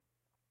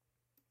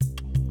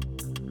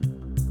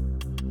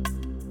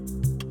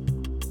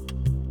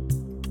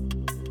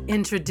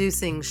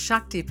Introducing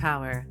Shakti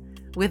Power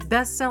with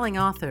best-selling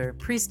author,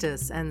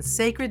 priestess, and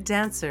sacred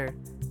dancer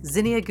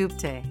Zinnia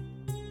Gupte.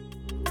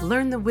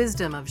 Learn the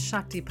wisdom of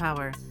Shakti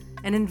Power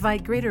and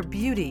invite greater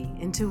beauty,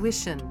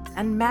 intuition,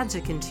 and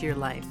magic into your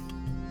life.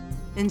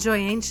 Enjoy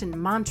ancient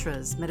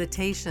mantras,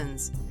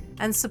 meditations,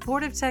 and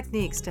supportive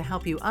techniques to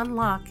help you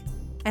unlock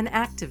and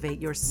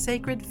activate your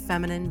sacred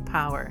feminine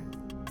power.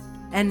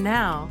 And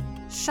now,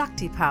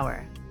 Shakti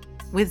Power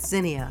with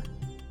Zinnia.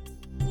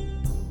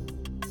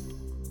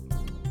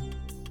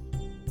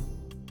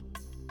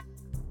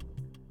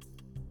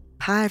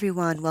 Hi,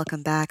 everyone.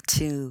 Welcome back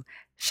to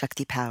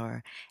Shakti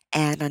Power.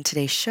 And on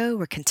today's show,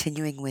 we're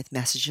continuing with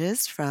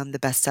messages from the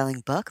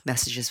best-selling book,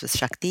 Messages with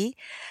Shakti.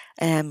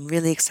 And I'm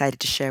really excited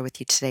to share with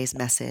you today's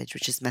message,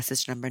 which is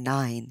message number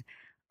 9.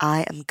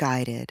 I am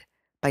guided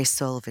by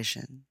soul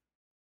vision.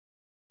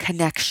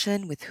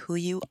 Connection with who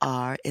you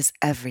are is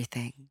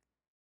everything.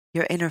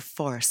 Your inner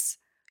force,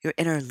 your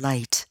inner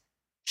light,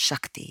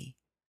 Shakti.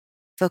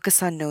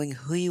 Focus on knowing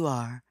who you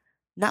are,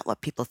 not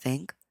what people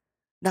think,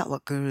 not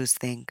what gurus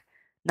think,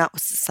 not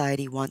what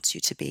society wants you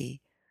to be.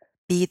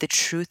 Be the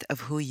truth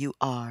of who you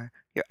are,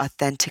 your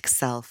authentic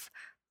self,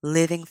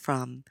 living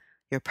from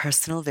your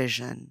personal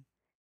vision,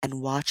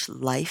 and watch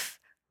life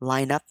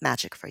line up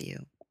magic for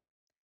you.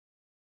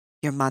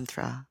 Your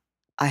mantra,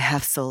 I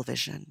have soul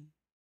vision.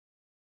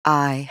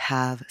 I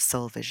have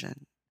soul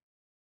vision.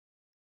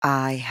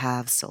 I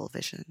have soul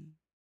vision.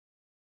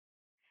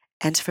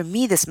 And for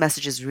me, this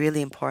message is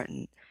really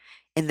important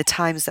in the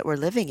times that we're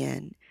living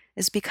in,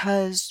 is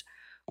because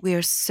we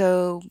are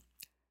so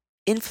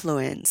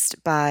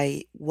influenced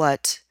by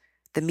what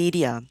the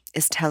media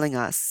is telling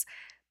us,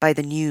 by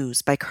the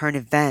news, by current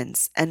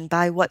events, and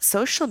by what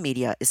social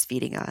media is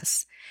feeding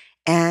us.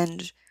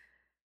 And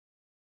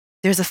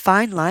there's a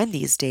fine line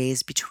these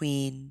days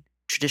between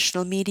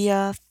traditional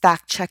media,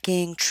 fact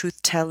checking,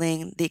 truth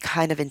telling, the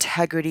kind of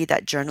integrity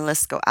that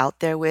journalists go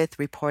out there with,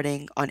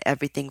 reporting on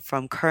everything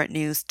from current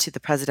news to the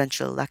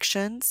presidential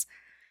elections,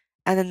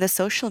 and then the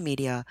social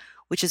media,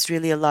 which is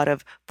really a lot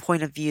of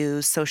point of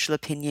view, social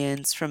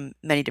opinions from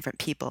many different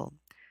people.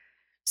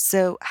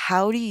 So,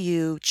 how do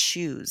you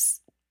choose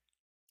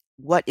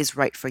what is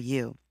right for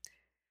you?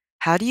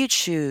 How do you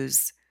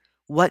choose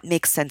what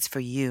makes sense for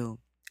you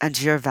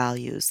and your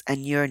values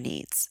and your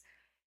needs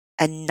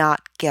and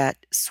not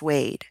get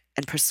swayed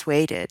and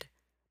persuaded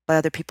by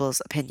other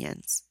people's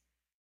opinions?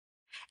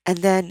 And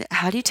then,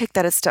 how do you take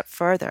that a step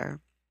further?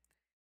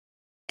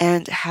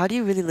 And how do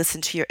you really listen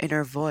to your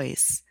inner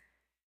voice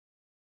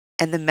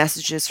and the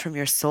messages from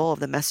your soul,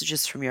 the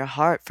messages from your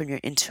heart, from your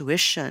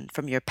intuition,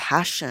 from your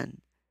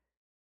passion?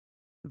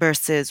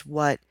 Versus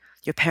what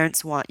your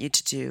parents want you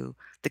to do,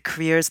 the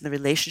careers and the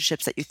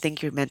relationships that you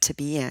think you're meant to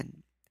be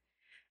in.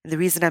 And the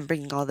reason I'm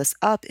bringing all this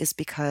up is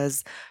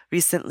because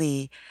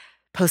recently,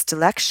 post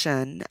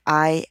election,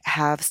 I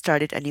have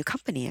started a new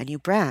company, a new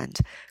brand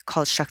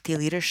called Shakti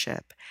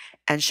Leadership.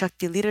 And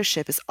Shakti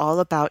Leadership is all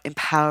about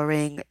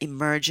empowering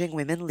emerging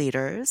women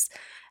leaders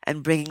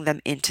and bringing them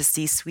into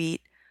C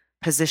suite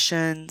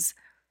positions,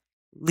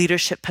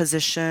 leadership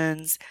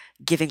positions,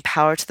 giving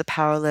power to the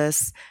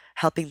powerless,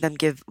 helping them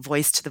give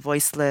voice to the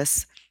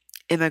voiceless,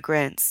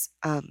 immigrants,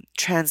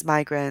 trans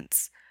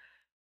migrants,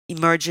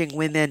 emerging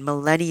women,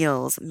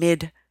 millennials,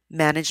 mid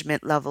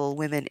management level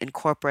women in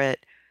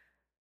corporate,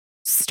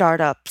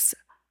 startups,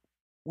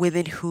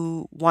 women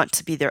who want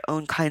to be their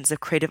own kinds of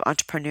creative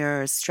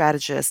entrepreneurs,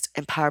 strategists,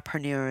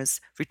 empowerpreneurs,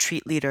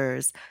 retreat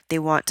leaders. They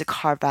want to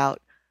carve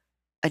out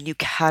a new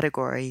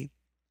category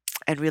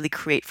and really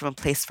create from a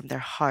place from their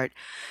heart.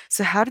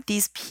 So, how did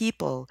these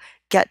people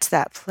get to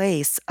that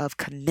place of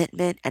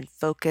commitment and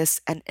focus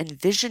and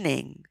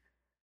envisioning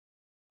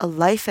a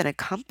life and a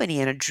company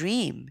and a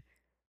dream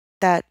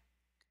that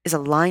is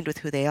aligned with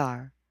who they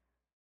are?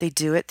 They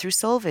do it through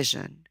soul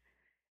vision.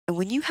 And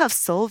when you have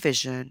soul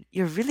vision,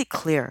 you're really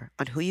clear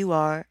on who you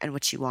are and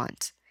what you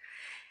want.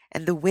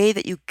 And the way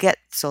that you get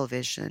soul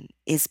vision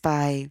is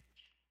by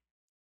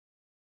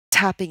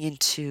tapping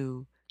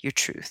into your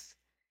truth.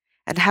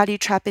 And how do you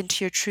tap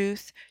into your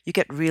truth? You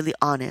get really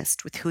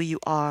honest with who you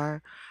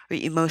are, your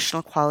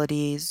emotional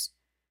qualities,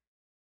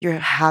 your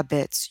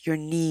habits, your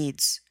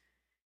needs.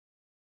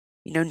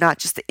 Not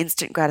just the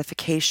instant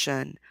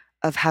gratification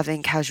of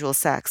having casual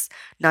sex,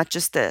 not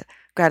just the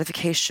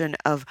gratification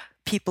of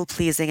people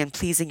pleasing and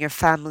pleasing your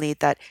family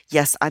that,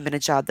 yes, I'm in a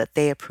job that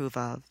they approve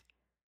of.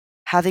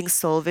 Having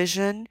soul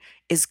vision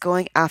is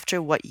going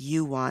after what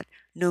you want,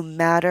 no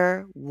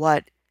matter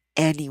what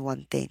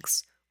anyone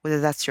thinks, whether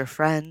that's your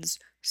friends,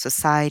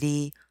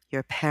 society,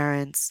 your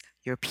parents,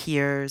 your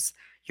peers,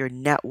 your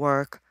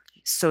network,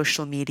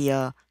 social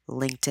media,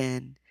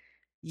 LinkedIn.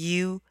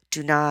 You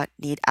do not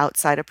need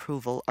outside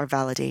approval or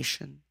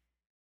validation.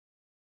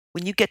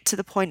 When you get to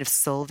the point of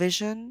soul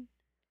vision,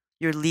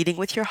 you're leading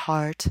with your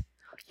heart,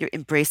 you're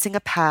embracing a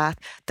path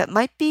that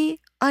might be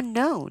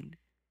unknown.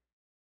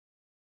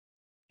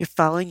 You're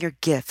following your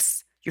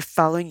gifts, you're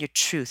following your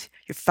truth,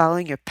 you're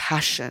following your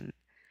passion.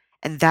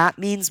 And that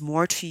means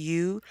more to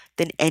you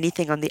than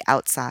anything on the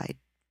outside.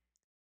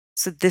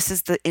 So this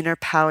is the inner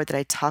power that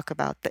I talk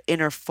about, the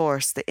inner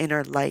force, the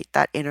inner light,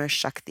 that inner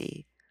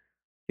Shakti.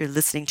 You're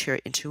listening to your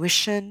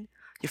intuition,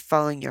 you're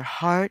following your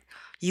heart.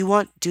 You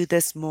want to do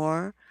this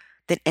more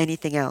than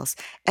anything else.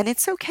 And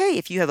it's okay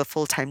if you have a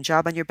full-time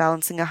job and you're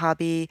balancing a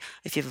hobby,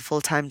 if you have a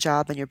full-time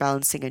job and you're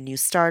balancing a new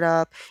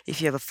startup, if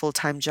you have a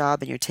full-time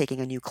job and you're taking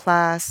a new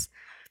class.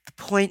 The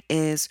point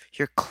is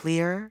you're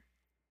clear,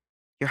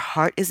 your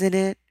heart is in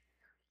it,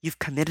 you've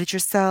committed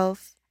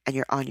yourself, and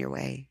you're on your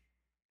way.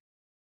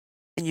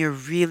 And you're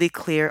really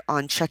clear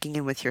on checking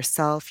in with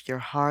yourself, your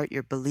heart,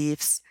 your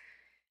beliefs,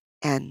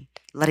 and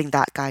letting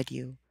that guide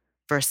you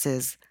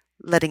versus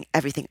letting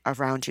everything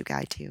around you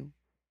guide you.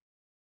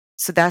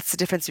 So that's the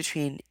difference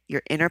between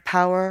your inner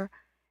power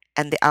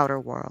and the outer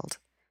world.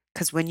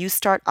 Because when you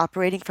start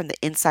operating from the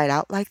inside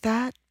out like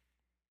that,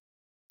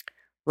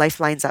 life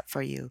lines up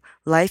for you.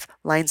 Life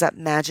lines up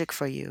magic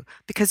for you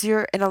because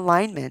you're in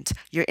alignment,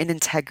 you're in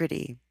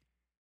integrity,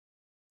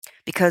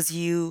 because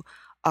you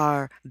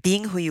are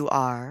being who you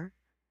are,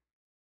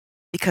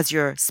 because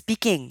you're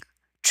speaking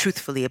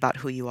truthfully about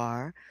who you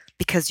are,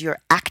 because you're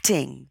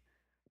acting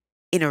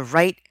in a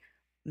right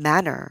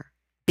manner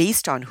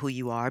based on who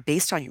you are,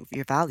 based on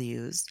your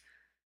values,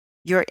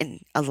 you're in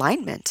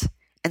alignment.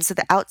 And so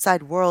the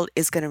outside world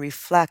is going to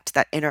reflect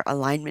that inner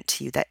alignment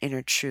to you, that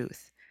inner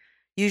truth.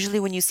 Usually,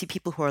 when you see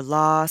people who are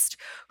lost,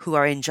 who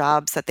are in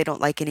jobs that they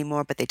don't like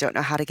anymore, but they don't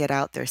know how to get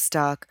out, they're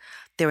stuck,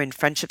 they're in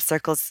friendship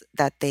circles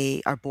that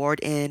they are bored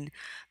in,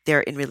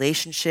 they're in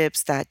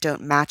relationships that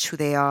don't match who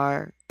they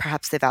are,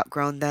 perhaps they've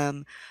outgrown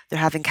them, they're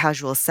having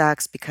casual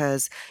sex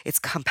because it's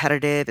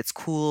competitive, it's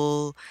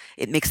cool,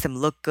 it makes them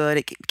look good,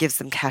 it gives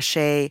them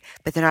cachet,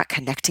 but they're not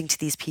connecting to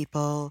these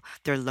people,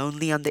 they're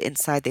lonely on the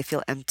inside, they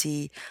feel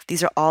empty.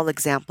 These are all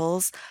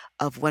examples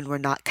of when we're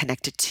not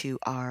connected to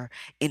our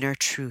inner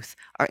truth,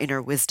 our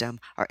inner wisdom,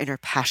 our inner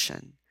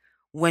passion.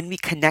 When we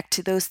connect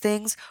to those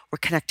things, we're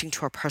connecting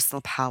to our personal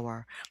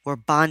power. We're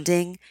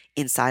bonding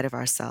inside of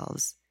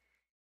ourselves.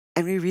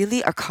 And we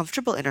really are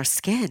comfortable in our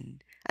skin.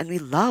 And we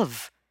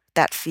love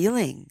that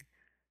feeling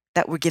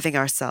that we're giving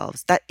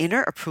ourselves, that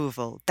inner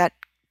approval, that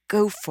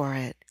go for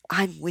it.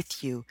 I'm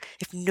with you.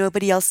 If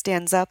nobody else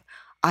stands up,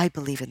 I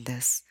believe in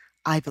this.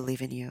 I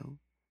believe in you.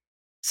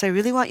 So I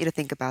really want you to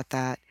think about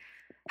that,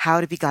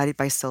 how to be guided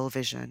by soul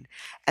vision.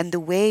 And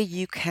the way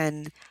you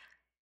can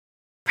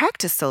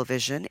practice soul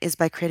vision is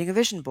by creating a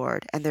vision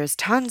board. And there's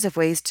tons of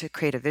ways to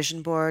create a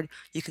vision board.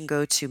 You can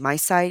go to my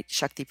site,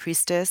 Shakti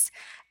Priestess,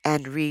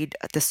 and read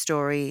the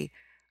story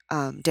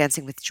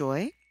Dancing with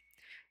Joy.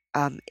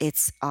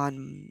 It's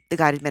on the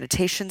guided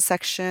meditation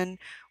section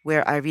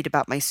where I read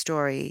about my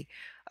story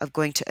of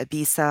going to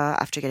Ibiza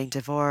after getting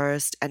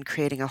divorced and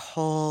creating a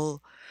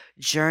whole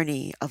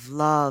journey of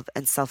love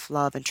and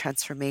self-love and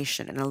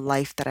transformation and a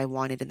life that I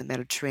wanted in the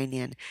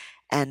Mediterranean,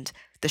 and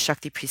the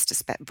Shakti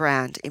Priestess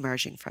brand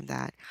emerging from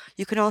that.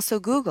 You can also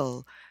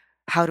Google,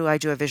 how do I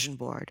do a vision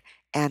board?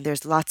 And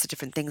there's lots of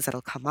different things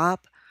that'll come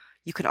up.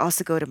 You can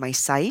also go to my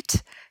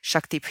site,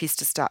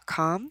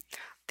 shaktipriestess.com.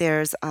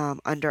 There's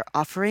under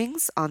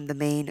offerings on the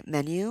main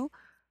menu,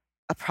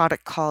 a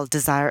product called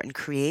Desire and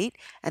Create,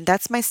 and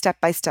that's my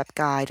step-by-step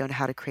guide on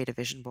how to create a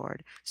vision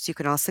board. So you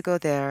can also go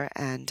there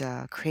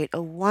and create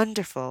a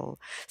wonderful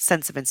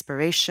sense of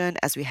inspiration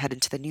as we head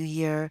into the new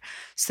year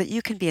so that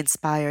you can be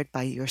inspired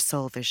by your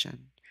soul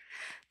vision.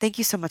 Thank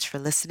you so much for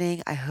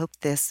listening. I hope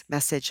this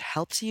message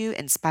helped you,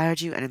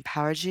 inspired you, and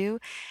empowered you,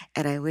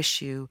 and I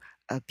wish you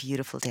a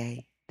beautiful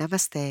day.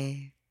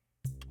 Namaste.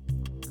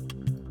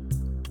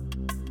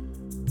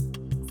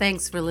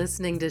 Thanks for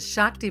listening to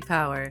Shakti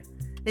Power.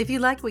 If you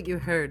like what you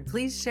heard,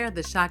 please share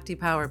the Shakti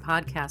Power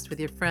podcast with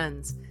your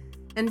friends.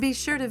 And be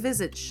sure to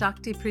visit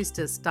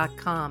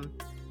shaktipriestess.com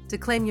to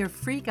claim your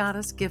free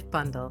goddess gift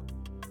bundle.